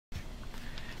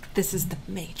This is the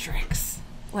Matrix.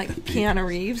 Like Keanu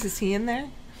Reeves, is he in there?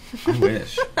 I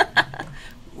wish.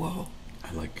 Whoa.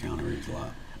 I like Keanu Reeves a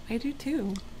lot. I do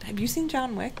too. Have you seen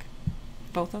John Wick?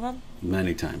 Both of them?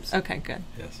 Many times. Okay, good.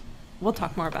 Yes. We'll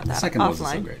talk more about The that second offline. wasn't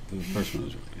so great. The first one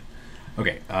was really good.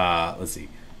 Okay, let's see.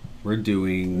 We're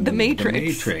doing The Matrix. The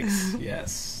Matrix.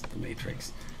 Yes, The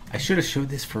Matrix. I should have showed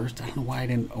this first. I don't know why I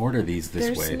didn't order these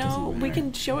this way. It doesn't We matter.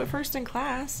 can show it first in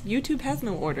class. YouTube has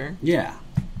no order. Yeah,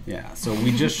 yeah. So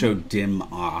we just showed dim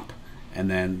op,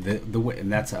 and then the way,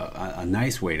 and that's a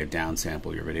nice way to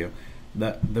downsample your video.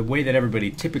 The way that everybody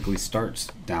typically starts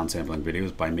downsampling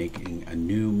videos by making a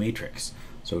new matrix.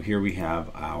 So here we have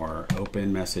our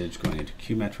open message going into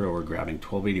QMetro. We're grabbing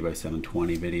 1280 by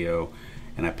 720 video,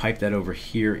 and I pipe that over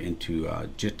here into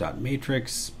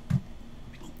jit.matrix.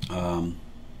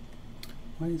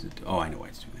 Why is it? Oh, I know why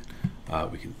it's doing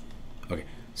that. We can. Okay,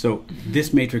 so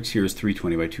this matrix here is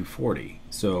 320 by 240.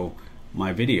 So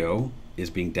my video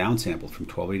is being downsampled from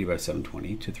 1280 by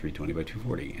 720 to 320 by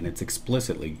 240, and it's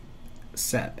explicitly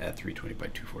set at 320 by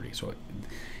 240. So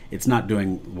it's not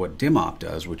doing what DimOp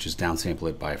does, which is downsample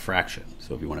it by a fraction.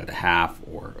 So if you wanted a half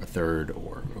or a third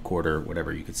or a quarter,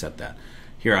 whatever, you could set that.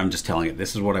 Here I'm just telling it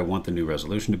this is what I want the new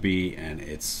resolution to be, and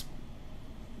it's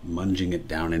munging it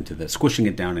down into the, squishing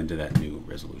it down into that new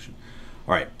resolution.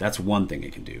 All right, that's one thing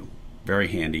it can do. Very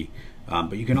handy.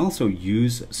 But you can also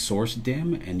use source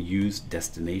dim and use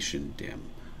destination dim.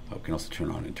 We can also turn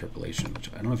on interpolation,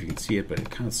 which I don't know if you can see it, but it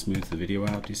kind of smooths the video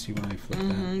out. Do you see when I flip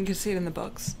that? You can see it in the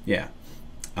books. Yeah.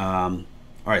 All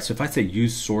right, so if I say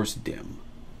use source dim,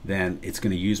 then it's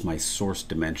going to use my source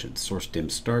dimensions. Source dim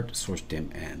start, source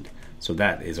dim end. So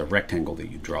that is a rectangle that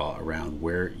you draw around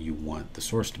where you want the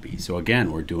source to be. So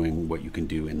again, we're doing what you can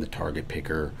do in the target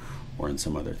picker or in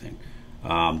some other thing.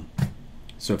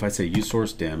 So if I say use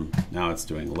source dim, now it's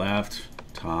doing left,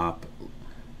 top,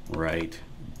 right,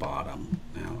 bottom.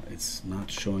 Now it's not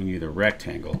showing you the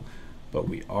rectangle, but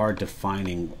we are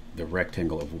defining the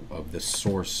rectangle of the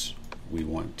source we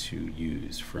want to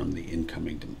use from the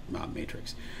incoming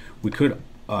matrix. We could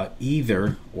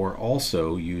either or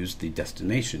also use the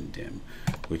destination dim,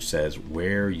 which says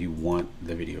where you want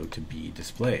the video to be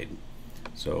displayed.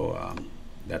 So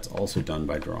that's also done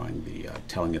by drawing the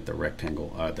telling it the rectangle,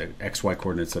 the XY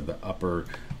coordinates of the upper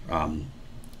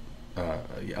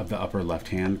left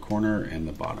hand corner and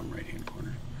the bottom right hand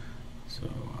corner. So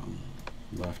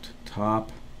left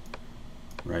top,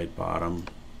 right bottom.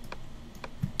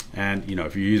 And you know,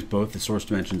 if you use both the source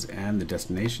dimensions and the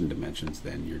destination dimensions,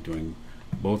 then you're doing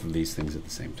both of these things at the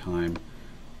same time.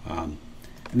 And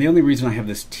the only reason I have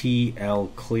this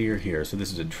TL clear here, so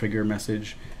this is a trigger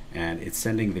message, and it's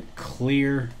sending the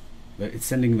clear, it's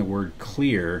sending the word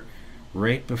clear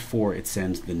right before it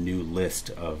sends the new list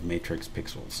of matrix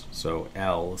pixels. So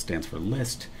L stands for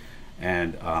list,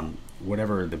 and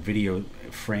whatever the video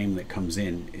frame that comes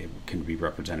in, it can be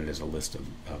represented as a list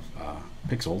of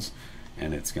pixels,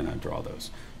 and it's going to draw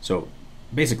those. So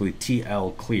basically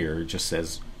TL clear just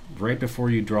says right before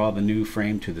you draw the new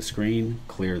frame to the screen,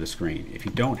 clear the screen. If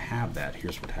you don't have that,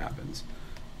 here's what happens.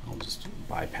 I'll just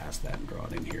bypass that and draw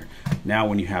it in here. Now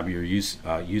when you have your use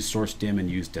source dim and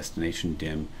use destination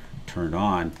dim turned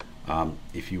on,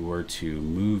 if you were to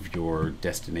move your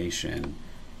destination,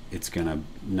 it's gonna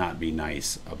not be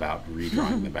nice about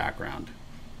redrawing the background,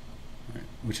 right?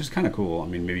 Which is kind of cool. I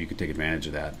mean, maybe you could take advantage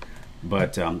of that,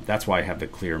 but that's why I have the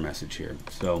clear message here.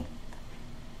 So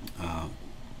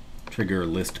trigger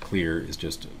list clear is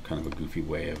just kind of a goofy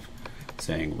way of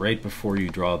saying right before you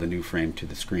draw the new frame to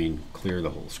the screen, clear the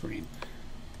whole screen,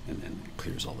 and then it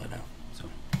clears all that out. So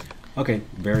okay,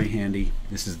 very handy.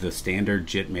 This is the standard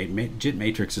JIT JIT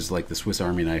matrix is like the Swiss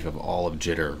Army knife of all of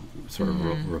jitter, sort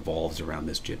of revolves around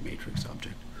this JIT matrix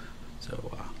object.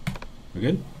 So we're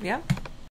good? Yeah.